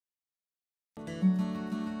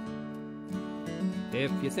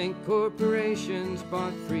If you think corporations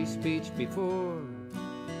bought free speech before,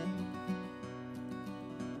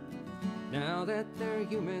 now that they're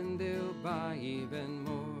human, they'll buy even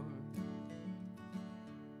more.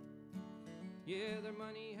 Yeah, their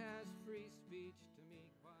money has free speech to me.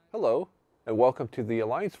 Hello, and welcome to the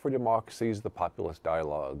Alliance for Democracy's The Populist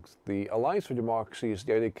Dialogues. The Alliance for Democracy is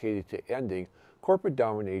dedicated to ending corporate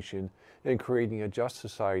domination and creating a just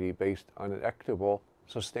society based on an equitable,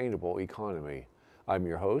 sustainable economy. I'm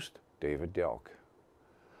your host, David Delk.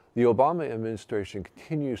 The Obama administration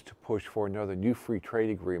continues to push for another new free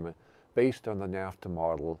trade agreement based on the NAFTA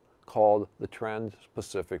model called the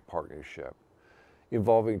Trans-Pacific Partnership.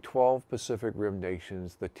 Involving 12 Pacific Rim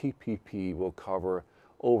nations, the TPP will cover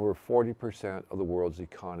over 40% of the world's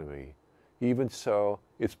economy. Even so,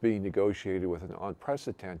 it's being negotiated with an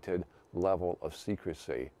unprecedented level of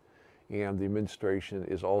secrecy. And the administration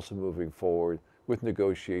is also moving forward with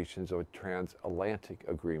negotiations of a transatlantic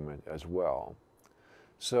agreement as well.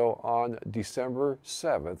 So on December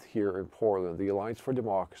 7th here in Portland, the Alliance for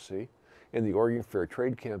Democracy and the Oregon Fair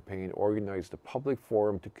Trade Campaign organized a public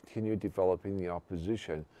forum to continue developing the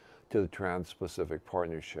opposition to the Trans-Pacific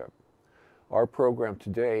Partnership. Our program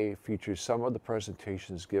today features some of the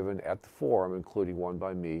presentations given at the forum, including one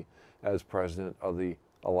by me as president of the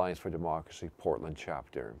Alliance for Democracy Portland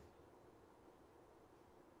chapter.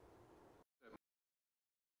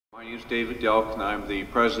 My name is David Delk, and I'm the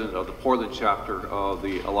president of the Portland chapter of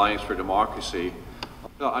the Alliance for Democracy.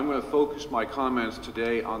 I'm going to focus my comments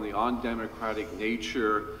today on the undemocratic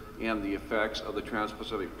nature and the effects of the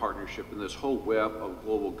Trans-Pacific Partnership and this whole web of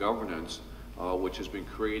global governance which has been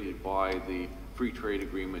created by the free trade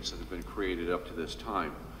agreements that have been created up to this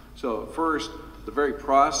time. So first, the very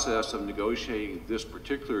process of negotiating this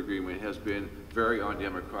particular agreement has been very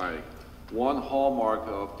undemocratic. One hallmark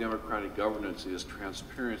of democratic governance is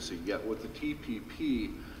transparency, yet with the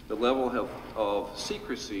TPP, the level of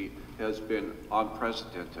secrecy has been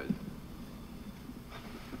unprecedented.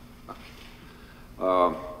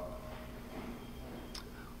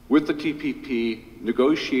 With the TPP,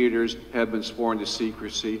 negotiators have been sworn to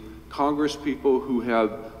secrecy. Congresspeople who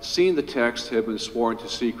have seen the text have been sworn to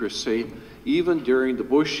secrecy. Even during the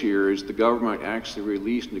Bush years, the government actually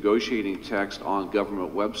released negotiating text on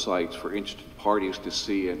government websites for interested parties to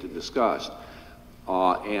see and to discuss.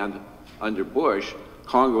 And under Bush,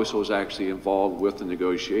 Congress was actually involved with the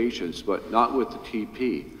negotiations, but not with the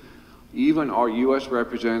TP. Even our U.S.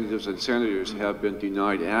 representatives and senators have been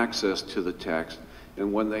denied access to the text,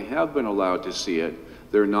 and when they have been allowed to see it,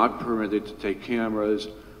 they're not permitted to take cameras,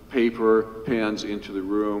 paper, pens into the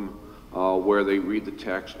room where they read the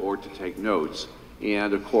text or to take notes.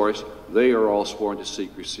 And of course, they are all sworn to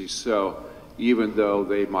secrecy, so even though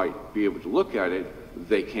they might be able to look at it,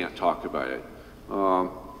 they can't talk about it.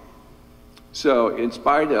 So in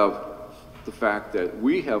spite of the fact that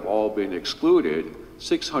we have all been excluded,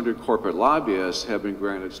 600 corporate lobbyists have been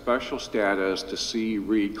granted special status to see,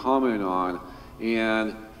 read, comment on,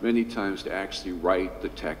 and many times to actually write the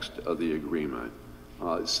text of the agreement.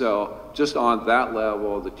 So just on that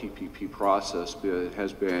level, the TPP process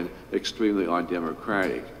has been extremely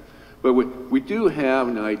undemocratic. But we do have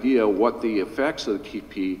an idea what the effects of the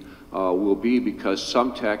TPP will be, because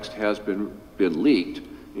some text has been leaked,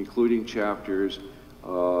 including chapters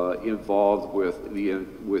involved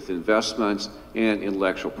with investments and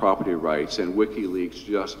intellectual property rights. And WikiLeaks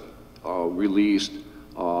just released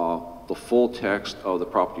the full text of the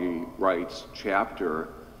property rights chapter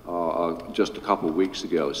just a couple of weeks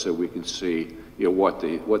ago, so we can see what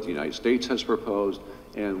the United States has proposed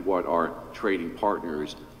and what our trading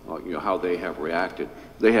partners, how they have reacted.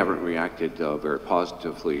 They haven't reacted very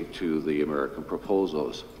positively to the American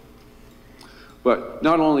proposals. But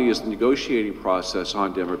not only is the negotiating process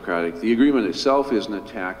undemocratic, the agreement itself is an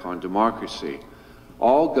attack on democracy.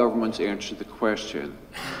 All governments answer the question,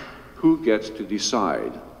 who gets to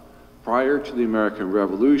decide? Prior to the American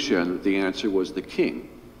Revolution, the answer was the king.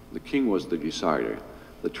 The king was the decider.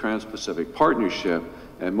 The Trans-Pacific Partnership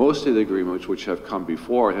and most of the agreements which have come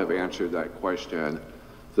before have answered that question.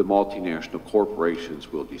 The multinational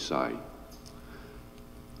corporations will decide.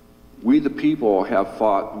 We, the people, have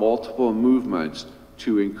fought multiple movements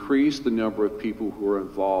to increase the number of people who are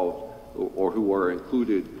involved or who are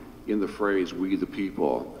included in the phrase, we the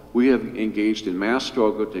people. We have engaged in mass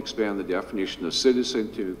struggle to expand the definition of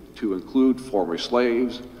citizen to include former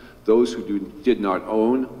slaves, those who did not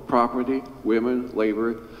own property, women,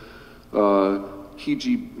 labor, I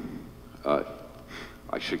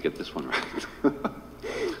should get this one right.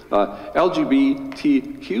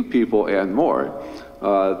 LGBTQ people and more.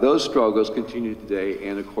 Those struggles continue today,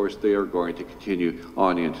 and of course they are going to continue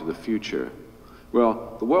on into the future.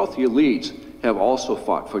 Well, the wealthy elites have also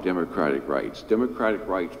fought for democratic rights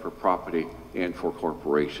for property and for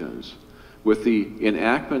corporations. With the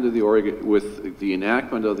enactment of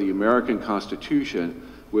the American Constitution,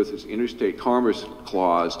 with its interstate commerce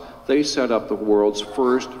clause, they set up the world's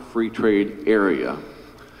first free trade area,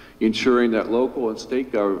 ensuring that local and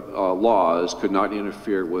state laws could not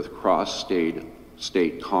interfere with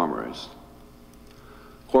cross-state commerce.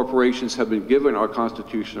 Corporations have been given our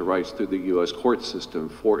constitutional rights through the U.S. court system.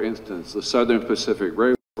 For instance, the Southern Pacific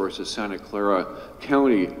Railroad versus Santa Clara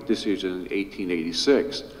County decision in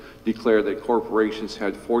 1886 declared that corporations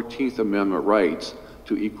had 14th Amendment rights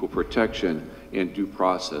to equal protection and due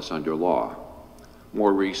process under law.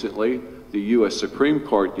 More recently, the U.S. Supreme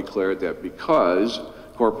Court declared that because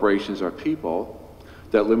corporations are people,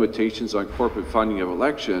 that limitations on corporate funding of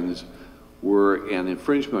elections were an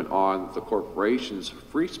infringement on the corporation's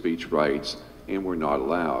free speech rights and were not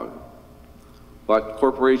allowed. But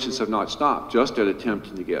corporations have not stopped just at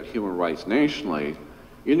attempting to get human rights nationally.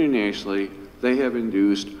 Internationally, they have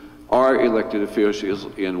induced our elected officials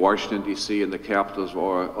in Washington, D.C. and the capitals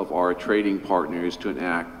of our trading partners to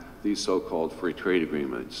enact these so-called free trade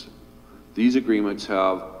agreements. These agreements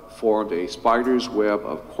have formed a spider's web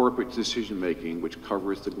of corporate decision-making which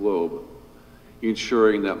covers the globe,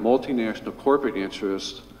 ensuring that multinational corporate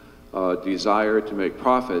interests' desire to make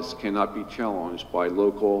profits cannot be challenged by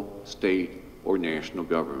local, state, or national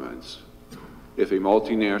governments. If a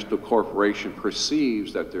multinational corporation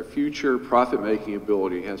perceives that their future profit-making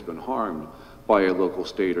ability has been harmed by a local,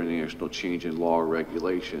 state, or national change in law or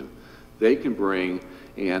regulation, they can bring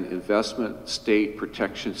an investment state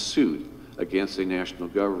protection suit against a national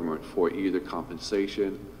government for either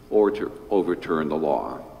compensation or to overturn the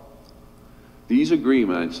law. These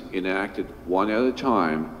agreements, enacted one at a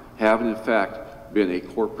time, have in fact been a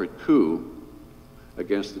corporate coup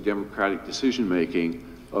against the democratic decision-making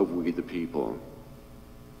of we the people.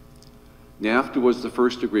 NAFTA was the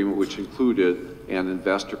first agreement which included an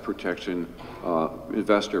investor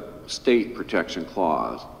state protection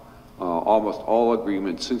clause. Almost all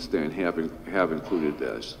agreements since then have included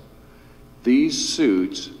this. These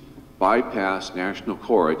suits bypass national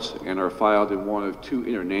courts and are filed in one of two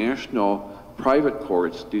international private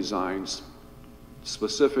courts designed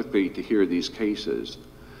specifically to hear these cases.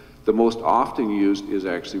 The most often used is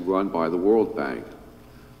actually run by the World Bank.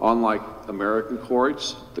 Unlike American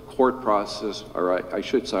courts, the court process, or I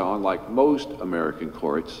should say unlike most American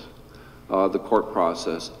courts, the court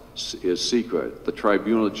process is secret. The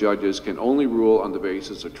tribunal judges can only rule on the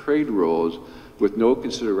basis of trade rules with no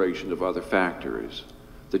consideration of other factors.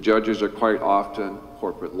 The judges are quite often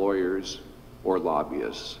corporate lawyers or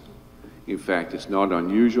lobbyists. In fact, it's not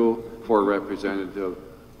unusual for a representative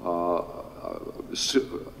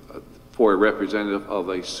of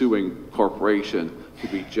a suing corporation to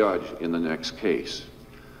be judged in the next case.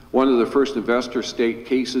 One of the first investor state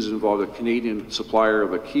cases involved a Canadian supplier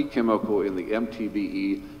of a key chemical in the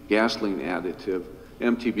MTBE gasoline additive.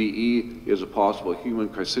 MTBE is a possible human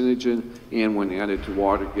carcinogen, and when added to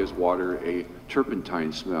water, gives water a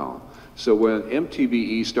turpentine smell. So when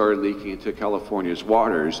MTBE started leaking into California's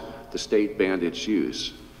waters, the state banned its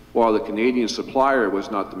use. While the Canadian supplier was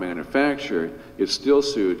not the manufacturer, it still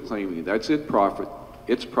sued, claiming that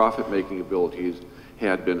its profit-making abilities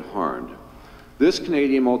had been harmed. This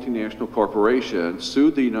Canadian multinational corporation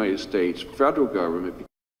sued the United States federal government because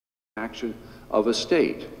of the action of a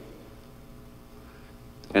state.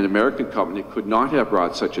 An American company could not have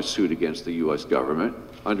brought such a suit against the U.S. government.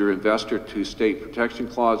 Under investor-to-state protection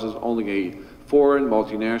clauses, only a foreign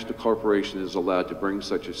multinational corporation is allowed to bring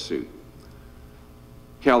such a suit.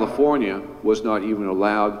 California was not even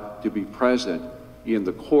allowed to be present in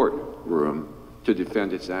the courtroom to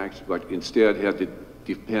defend its actions, but instead had to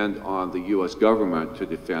depend on the U.S. government to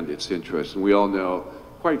defend its interests. And we all know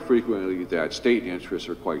quite frequently that state interests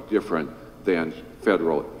are quite different than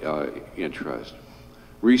federal interests.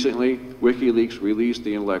 Recently, WikiLeaks released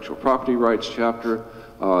the intellectual property rights chapter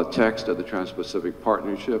text of the Trans-Pacific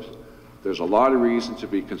Partnerships. There's a lot of reasons to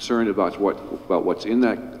be concerned about what's in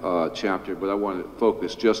that chapter, but I want to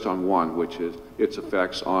focus just on one, which is its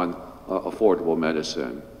effects on affordable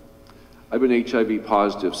medicine. I've been HIV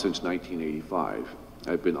positive since 1985.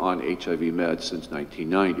 I've been on HIV meds since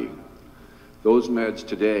 1990. Those meds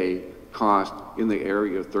today cost in the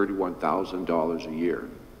area of $31,000 a year.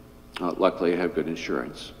 Luckily, I have good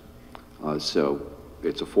insurance, so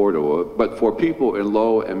it's affordable. But for people in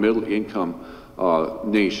low and middle income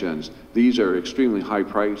nations, these are extremely high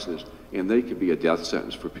prices, and they could be a death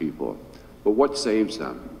sentence for people. But what saves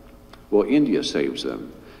them? Well, India saves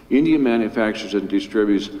them. India manufactures and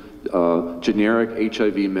distributes generic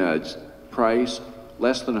HIV meds, price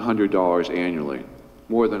less than $100 annually.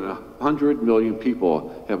 More than 100 million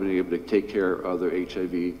people have been able to take care of their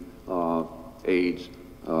HIV, AIDS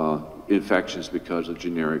infections because of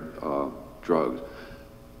generic drugs.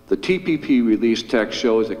 The TPP release text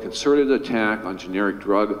shows a concerted attack on generic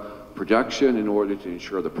drug production in order to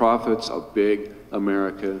ensure the profits of big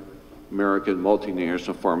American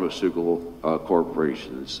multinational pharmaceutical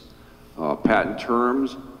corporations. Patent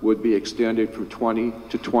terms would be extended from 20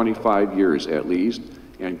 to 25 years at least,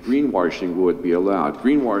 and greenwashing would be allowed.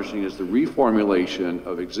 Greenwashing is the reformulation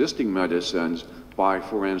of existing medicines by,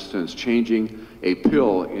 for instance, changing a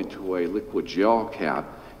pill into a liquid gel cap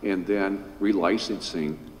and then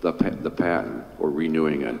relicensing the patent or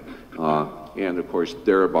renewing it. And of course,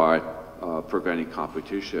 thereby preventing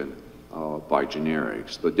competition by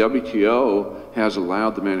generics. The WTO has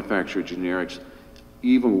allowed the manufacture of generics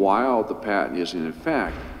even while the patent is in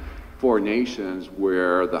effect for nations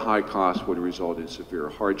where the high cost would result in severe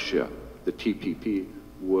hardship. The TPP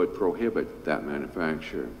would prohibit that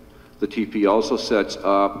manufacture. The TPP also sets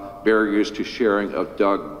up barriers to sharing of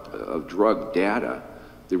drug data.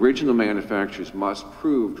 The original manufacturers must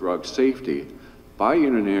prove drug safety. By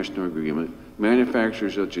international agreement,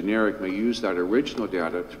 manufacturers of generic may use that original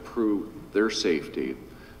data to prove their safety,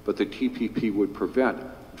 but the TPP would prevent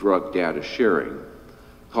drug data sharing,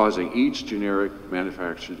 causing each generic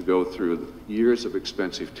manufacturer to go through years of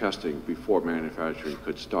expensive testing before manufacturing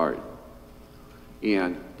could start.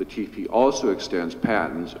 And the TPP also extends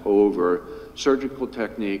patents over surgical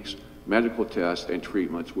techniques, medical tests, and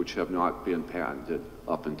treatments which have not been patented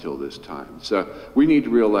up until this time. So we need to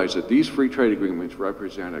realize that these free trade agreements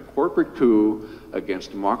represent a corporate coup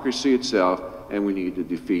against democracy itself, and we need to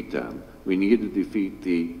defeat them. We need to defeat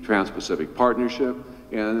the Trans-Pacific Partnership,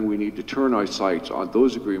 and we need to turn our sights on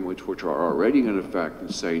those agreements which are already in effect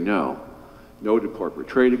and say no. No to corporate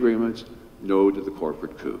trade agreements, no to the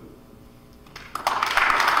corporate coup.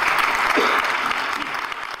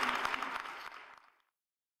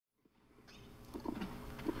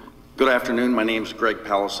 Good afternoon. My name is Greg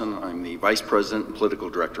Pallesen. I'm the Vice President and Political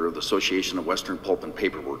Director of the Association of Western Pulp and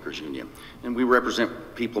Paper Workers Union. And we represent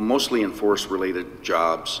people mostly in forest-related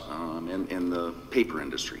jobs in the paper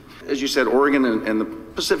industry. As you said, Oregon and the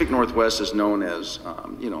Pacific Northwest is known as,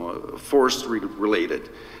 forest-related.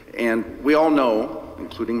 And we all know,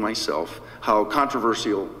 including myself, how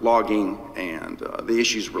controversial logging and the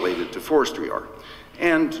issues related to forestry are.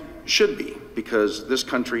 And should be, because this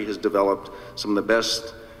country has developed some of the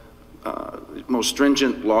best most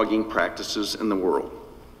stringent logging practices in the world.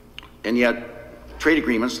 And yet, trade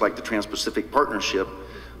agreements like the Trans-Pacific Partnership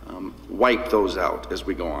wipe those out as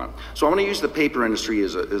we go on. So I want to use the paper industry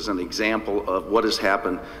as an example of what has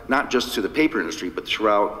happened, not just to the paper industry, but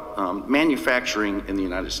throughout manufacturing in the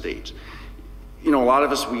United States. You know, a lot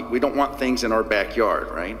of us, we don't want things in our backyard,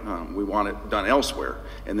 right? We want it done elsewhere,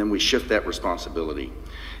 and then we shift that responsibility.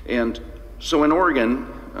 And so in Oregon,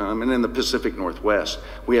 and in the Pacific Northwest,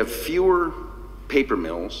 we have fewer paper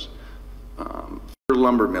mills, fewer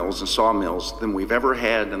lumber mills and sawmills than we've ever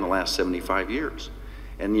had in the last 75 years.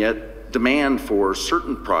 And yet demand for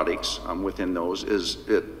certain products within those is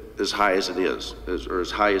as high as it is, or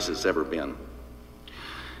as high as it's ever been.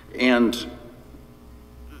 And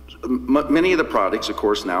many of the products, of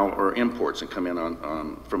course, now are imports and come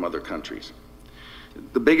in from other countries.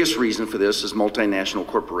 The biggest reason for this is multinational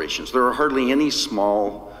corporations. There are hardly any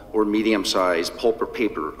small or medium-sized pulp or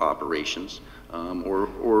paper operations or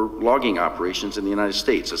logging operations in the United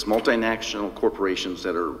States. It's multinational corporations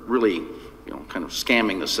that are really, kind of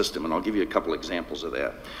scamming the system, and I'll give you a couple examples of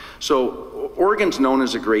that. So Oregon's known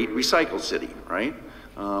as a great recycle city, right?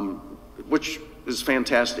 Which is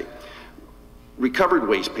fantastic. Recovered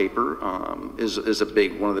waste paper is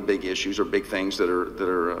one of the big issues or big things that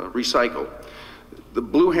are recycled. The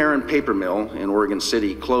Blue Heron Paper Mill in Oregon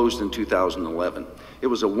City closed in 2011. It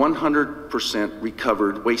was a 100%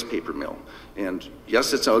 recovered waste paper mill. And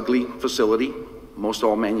yes, it's an ugly facility. Most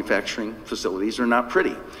all manufacturing facilities are not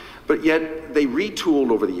pretty. But yet they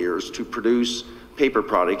retooled over the years to produce paper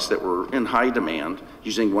products that were in high demand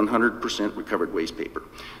using 100% recovered waste paper.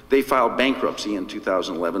 They filed bankruptcy in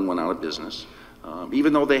 2011, went out of business,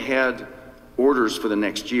 even though they had orders for the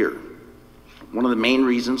next year. One of the main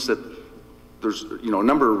reasons that there's a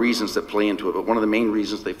number of reasons that play into it, but one of the main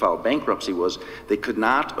reasons they filed bankruptcy was they could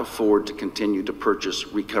not afford to continue to purchase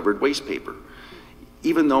recovered waste paper.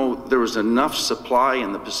 Even though there was enough supply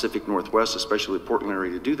in the Pacific Northwest, especially the Portland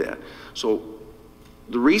area, to do that. So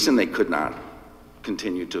the reason they could not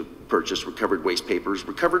continue to purchase recovered waste paper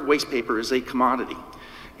is a commodity.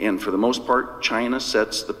 And for the most part, China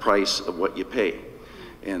sets the price of what you pay.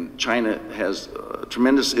 And China has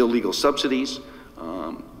tremendous illegal subsidies.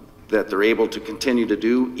 that they're able to continue to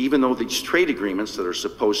do, even though these trade agreements that are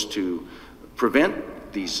supposed to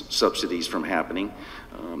prevent these subsidies from happening,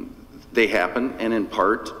 they happen, and in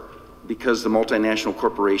part because the multinational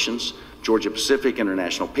corporations, Georgia-Pacific,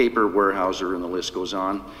 International Paper, Weyerhaeuser, and the list goes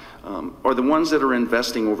on, are the ones that are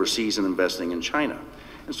investing overseas and investing in China.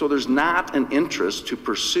 And so there's not an interest to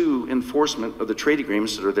pursue enforcement of the trade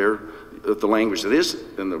agreements that are there, the language that is,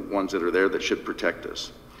 and the ones that are there that should protect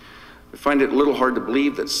us. I find it a little hard to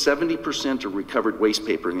believe that 70% of recovered waste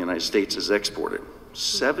paper in the United States is exported.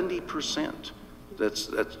 70%. That's,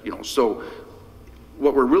 you know, so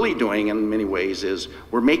what we're really doing in many ways is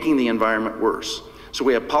we're making the environment worse. So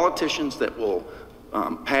we have politicians that will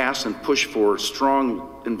pass and push for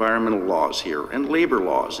strong environmental laws here, and labor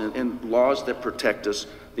laws, and laws that protect us.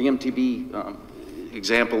 The MTB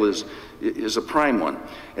example is a prime one.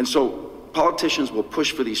 And so politicians will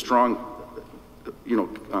push for these strong, you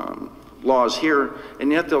know, laws here,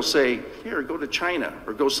 and yet they'll say, here, go to China,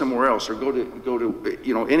 or go somewhere else, or go to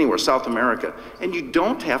you know, anywhere, South America, and you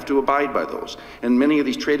don't have to abide by those. And many of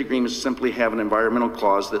these trade agreements simply have an environmental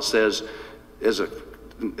clause that says, as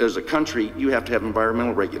a country, you have to have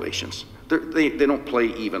environmental regulations. They don't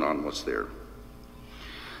play even on what's there.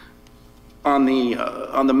 On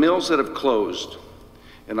the mills that have closed,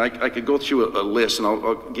 and I could go through a list, and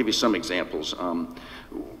I'll give you some examples.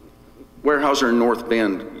 Weyerhaeuser in North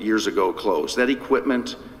Bend years ago closed. That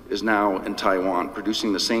equipment is now in Taiwan,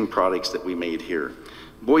 producing the same products that we made here.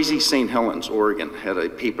 Boise, St. Helens, Oregon had a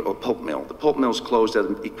pulp mill. The pulp mill's closed,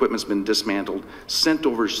 that equipment's been dismantled, sent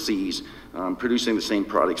overseas, producing the same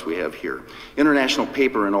products we have here. International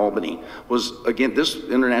Paper in Albany was, again, this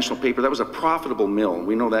International Paper, that was a profitable mill.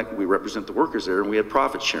 We know that, we represent the workers there, and we had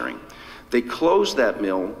profit sharing. They closed that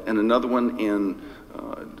mill, and another one in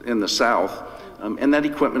the South, and that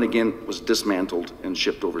equipment, again, was dismantled and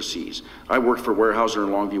shipped overseas. I worked for Weyerhaeuser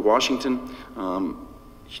in Longview, Washington.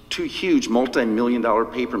 Two huge multi-million-dollar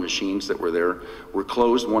paper machines that were there were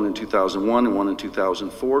closed, one in 2001 and one in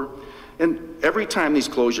 2004. And every time these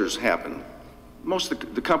closures happen, most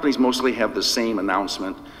of the companies mostly have the same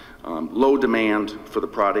announcement, low demand for the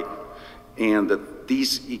product, and that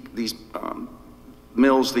these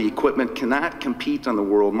mills, the equipment, cannot compete on the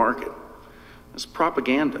world market. It's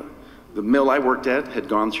propaganda. The mill I worked at had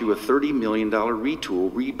gone through a $30 million retool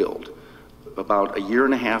rebuild about a year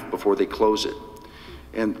and a half before they closed it.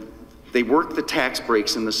 And they worked the tax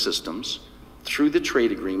breaks in the systems through the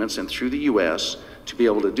trade agreements and through the US to be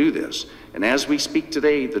able to do this. And as we speak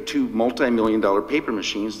today, the two multi-million-dollar paper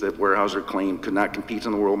machines that Weyerhaeuser claimed could not compete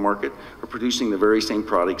on the world market are producing the very same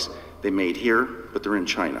products they made here, but they're in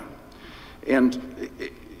China. And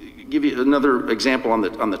give you another example on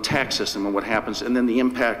the tax system and what happens, and then the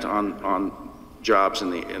impact on jobs in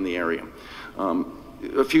the area.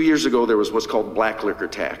 A few years ago, there was what's called black liquor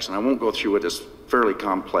tax, and I won't go through it, it's fairly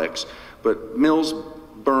complex, but mills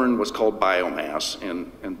burn what's called biomass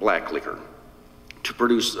and black liquor to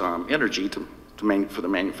produce energy for the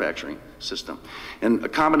manufacturing system. And a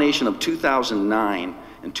combination of 2009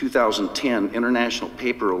 and 2010, International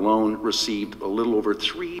Paper alone received a little over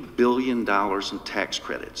 $3 billion in tax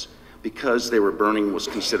credits because they were burning what's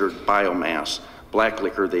considered biomass, black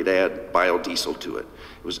liquor. They'd add biodiesel to it.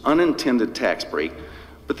 It was unintended tax break,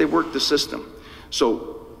 but they worked the system.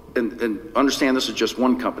 So, and understand this is just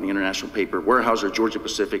one company, International Paper, Weyerhaeuser,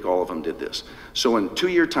 Georgia-Pacific, all of them did this. So in a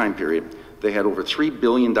 2-year time period, they had over $3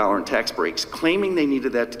 billion in tax breaks, claiming they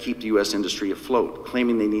needed that to keep the US industry afloat,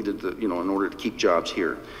 claiming they needed the, you know, in order to keep jobs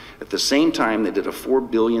here. At the same time, they did a $4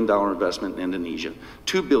 billion investment in Indonesia,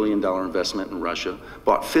 $2 billion investment in Russia,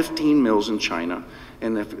 bought 15 mills in China,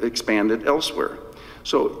 and have expanded elsewhere.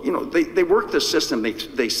 So, you know, they work the system.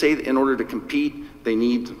 They say that in order to compete, they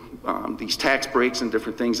need these tax breaks and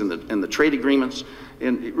different things in the trade agreements,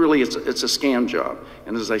 and it really it's a scam job.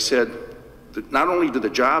 And as I said, not only do the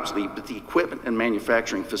jobs leave, but the equipment and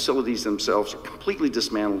manufacturing facilities themselves are completely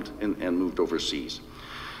dismantled and moved overseas.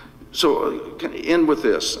 So can I end with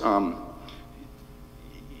this? You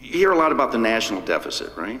hear a lot about the national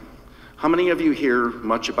deficit, right? How many of you hear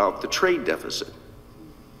much about the trade deficit?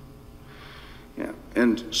 Yeah,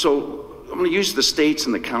 and so I'm going to use the states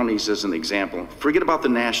and the counties as an example. Forget about the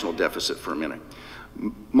national deficit for a minute.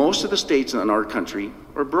 Most of the states in our country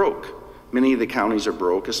are broke. Many of the counties are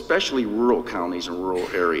broke, especially rural counties and rural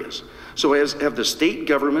areas. So have the state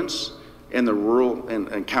governments and the rural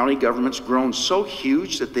and county governments grown so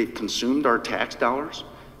huge that they've consumed our tax dollars?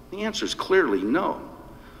 The answer is clearly no.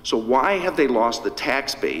 So why have they lost the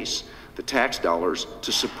tax base, the tax dollars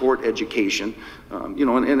to support education, you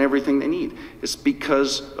know, and everything they need? It's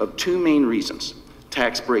because of two main reasons: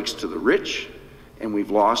 tax breaks to the rich and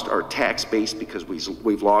we've lost our tax base because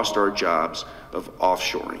we've lost our jobs of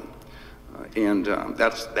offshoring.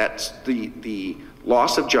 That's the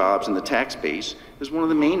loss of jobs and the tax base is one of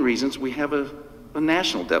the main reasons we have a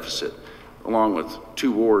national deficit, along with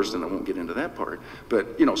 2 wars, and I won't get into that part.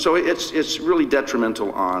 But, you know, so it's really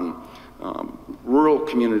detrimental on rural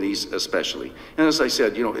communities especially. And as I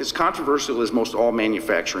said, you know, as controversial as most all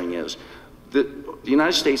manufacturing is, the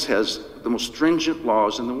United States has the most stringent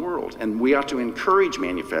laws in the world, and we ought to encourage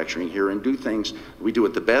manufacturing here and do things we do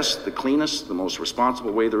it the best, the cleanest, the most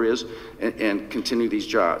responsible way there is, and continue these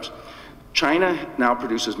jobs. China now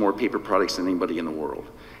produces more paper products than anybody in the world.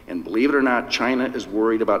 And believe it or not, China is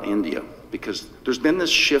worried about India because there's been this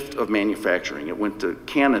shift of manufacturing. It went to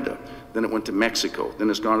Canada, then it went to Mexico, then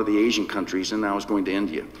it's gone to the Asian countries, and now it's going to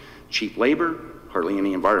India. Cheap labor, hardly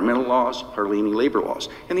any environmental laws, hardly any labor laws.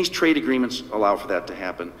 And these trade agreements allow for that to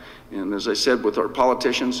happen. And as I said with our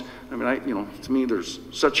politicians, I mean, you know, to me, there's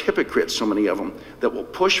such hypocrites, so many of them, that will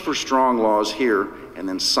push for strong laws here and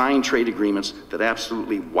then sign trade agreements that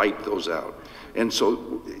absolutely wipe those out. And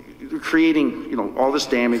so you're creating, you know, all this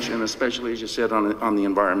damage, and especially, as you said, on the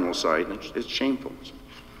environmental side, and it's shameful. So,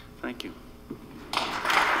 thank you.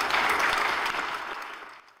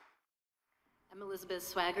 Elizabeth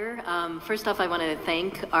Swagger. First off, I want to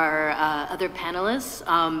thank our other panelists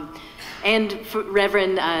and for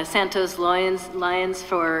Reverend Santos Lyons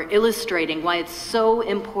for illustrating why it's so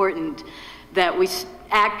important that we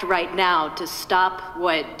act right now to stop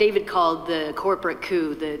what David called the corporate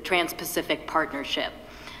coup, the Trans-Pacific Partnership.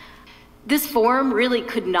 This forum really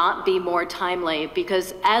could not be more timely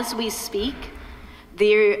because as we speak,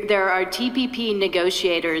 there are TPP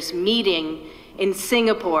negotiators meeting in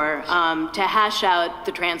Singapore to hash out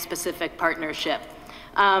the Trans-Pacific Partnership.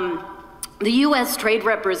 The US Trade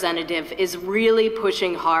Representative is really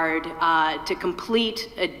pushing hard to complete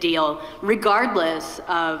a deal, regardless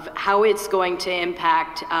of how it's going to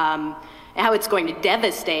impact, how it's going to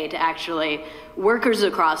devastate, actually, workers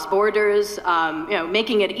across borders, you know,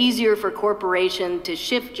 making it easier for corporations to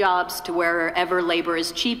shift jobs to wherever labor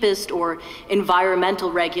is cheapest or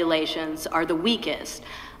environmental regulations are the weakest.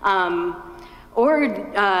 Or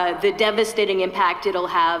the devastating impact it'll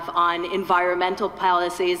have on environmental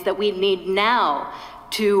policies that we need now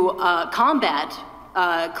to combat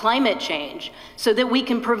climate change so that we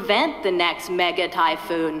can prevent the next mega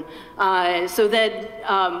typhoon, so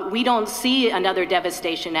that we don't see another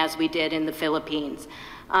devastation as we did in the Philippines.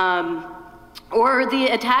 Or the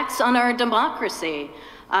attacks on our democracy,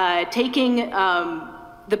 taking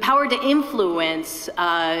the power to influence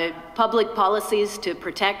public policies to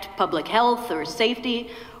protect public health or safety,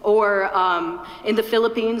 or in the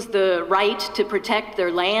Philippines, the right to protect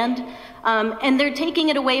their land. And they're taking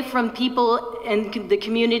it away from people and the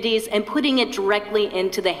communities and putting it directly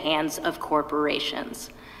into the hands of corporations.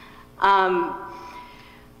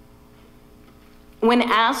 When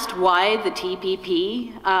asked why the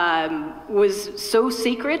TPP was so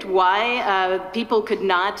secret, why people could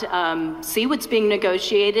not see what's being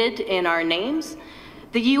negotiated in our names,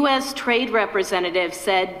 the US Trade Representative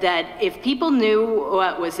said that if people knew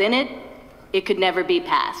what was in it, it could never be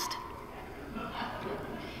passed.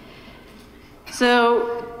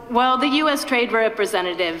 So while the US Trade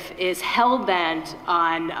Representative is hell-bent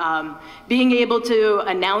on being able to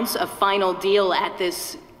announce a final deal at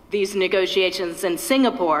these negotiations in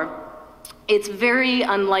Singapore, it's very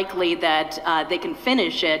unlikely that they can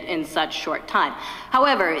finish it in such short time.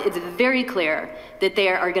 However, it's very clear that they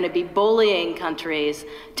are going to be bullying countries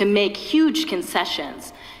to make huge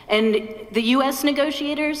concessions. And the US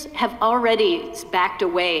negotiators have already backed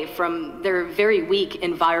away from their very weak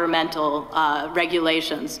environmental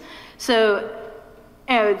regulations. So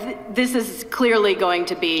this is clearly going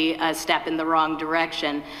to be a step in the wrong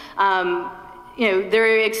direction. You know,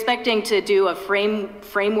 they're expecting to do a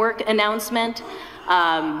framework announcement,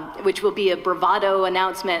 which will be a bravado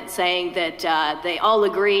announcement saying that they all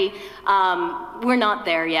agree. We're not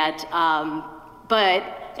there yet, but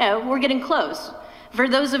we're getting close. For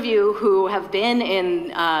those of you who have been in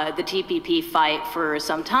the TPP fight for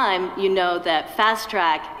some time, you know that fast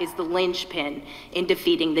track is the linchpin in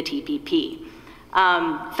defeating the TPP.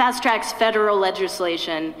 Fast track's federal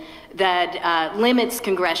legislation that limits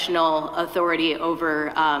congressional authority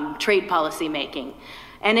over trade policy making.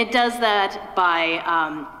 And it does that by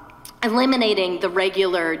eliminating the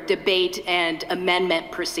regular debate and amendment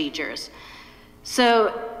procedures.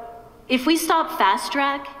 So if we stop fast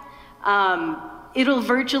track, it'll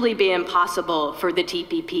virtually be impossible for the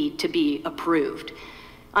TPP to be approved.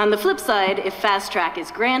 On the flip side, if fast track is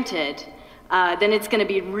granted, then it's going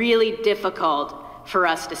to be really difficult for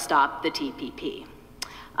us to stop the TPP.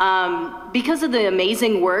 Because of the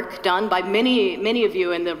amazing work done by many of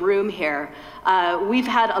you in the room here, we've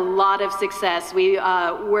had a lot of success. We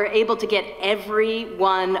were able to get every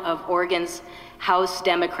one of Oregon's House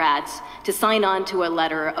Democrats to sign on to a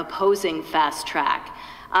letter opposing fast track.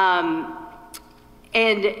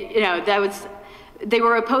 And you know, they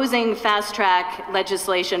were opposing fast track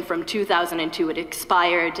legislation from 2002. It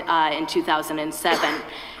expired in 2007.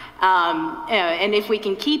 And if we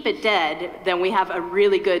can keep it dead, then we have a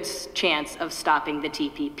really good chance of stopping the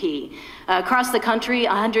TPP. Across the country,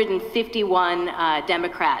 151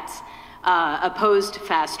 Democrats opposed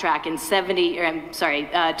fast track, and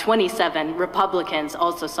 27 Republicans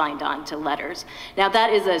also signed on to letters. Now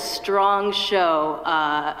that is a strong show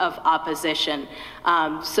of opposition,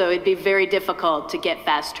 so it'd be very difficult to get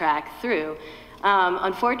fast track through.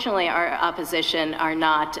 Unfortunately, our opposition are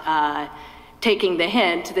not taking the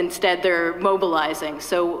hint. Instead, they're mobilizing.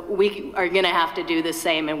 So we are going to have to do the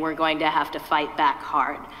same, and we're going to have to fight back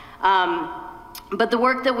hard. But the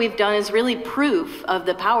work that we've done is really proof of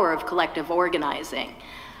the power of collective organizing.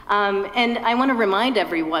 And I want to remind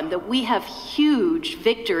everyone that we have huge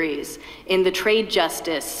victories in the trade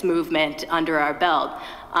justice movement under our belt.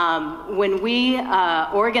 When we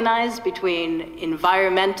organized between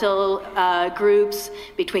environmental groups,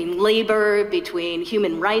 between labor, between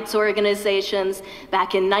human rights organizations,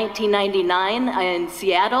 back in 1999 in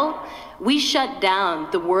Seattle, we shut down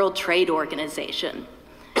the World Trade Organization.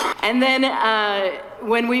 And then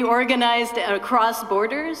when we organized across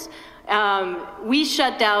borders, we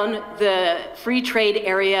shut down the free trade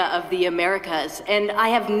area of the Americas. And I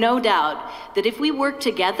have no doubt that if we work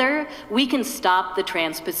together, we can stop the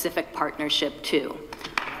Trans-Pacific Partnership too.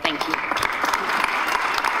 Thank you.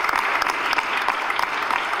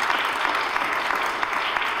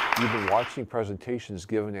 You've been watching presentations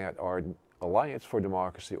given at our Alliance for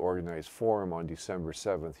Democracy Organized Forum on December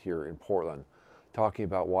 7th here in Portland, talking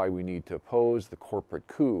about why we need to oppose the corporate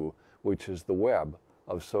coup, which is the web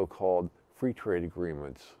of so-called free trade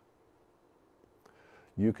agreements.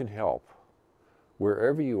 You can help.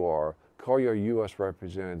 Wherever you are, call your U.S.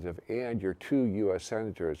 representative and your 2 U.S.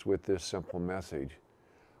 senators with this simple message.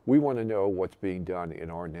 We want to know what's being done in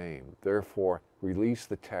our name. Therefore, release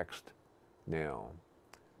the text now.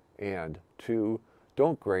 And 2,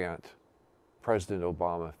 don't grant President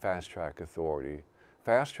Obama fast-track authority.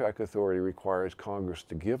 Fast-track authority requires Congress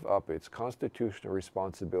to give up its constitutional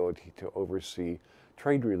responsibility to oversee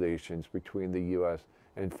trade relations between the U.S.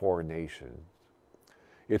 and foreign nations.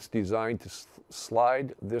 It's designed to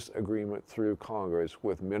slide this agreement through Congress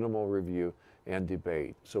with minimal review and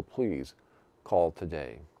debate. So please, call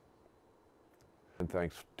today. And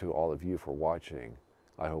thanks to all of you for watching.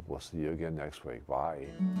 I hope we'll see you again next week. Bye.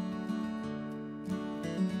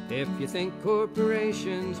 If you think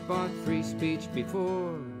corporations bought free speech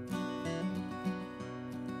before,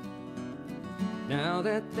 now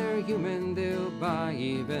that they're human, they'll buy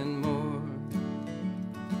even more.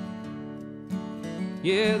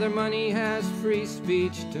 Yeah, their money has free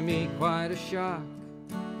speech, to me quite a shock,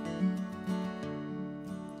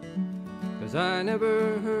 'cause I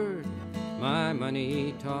never heard my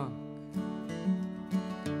money talk.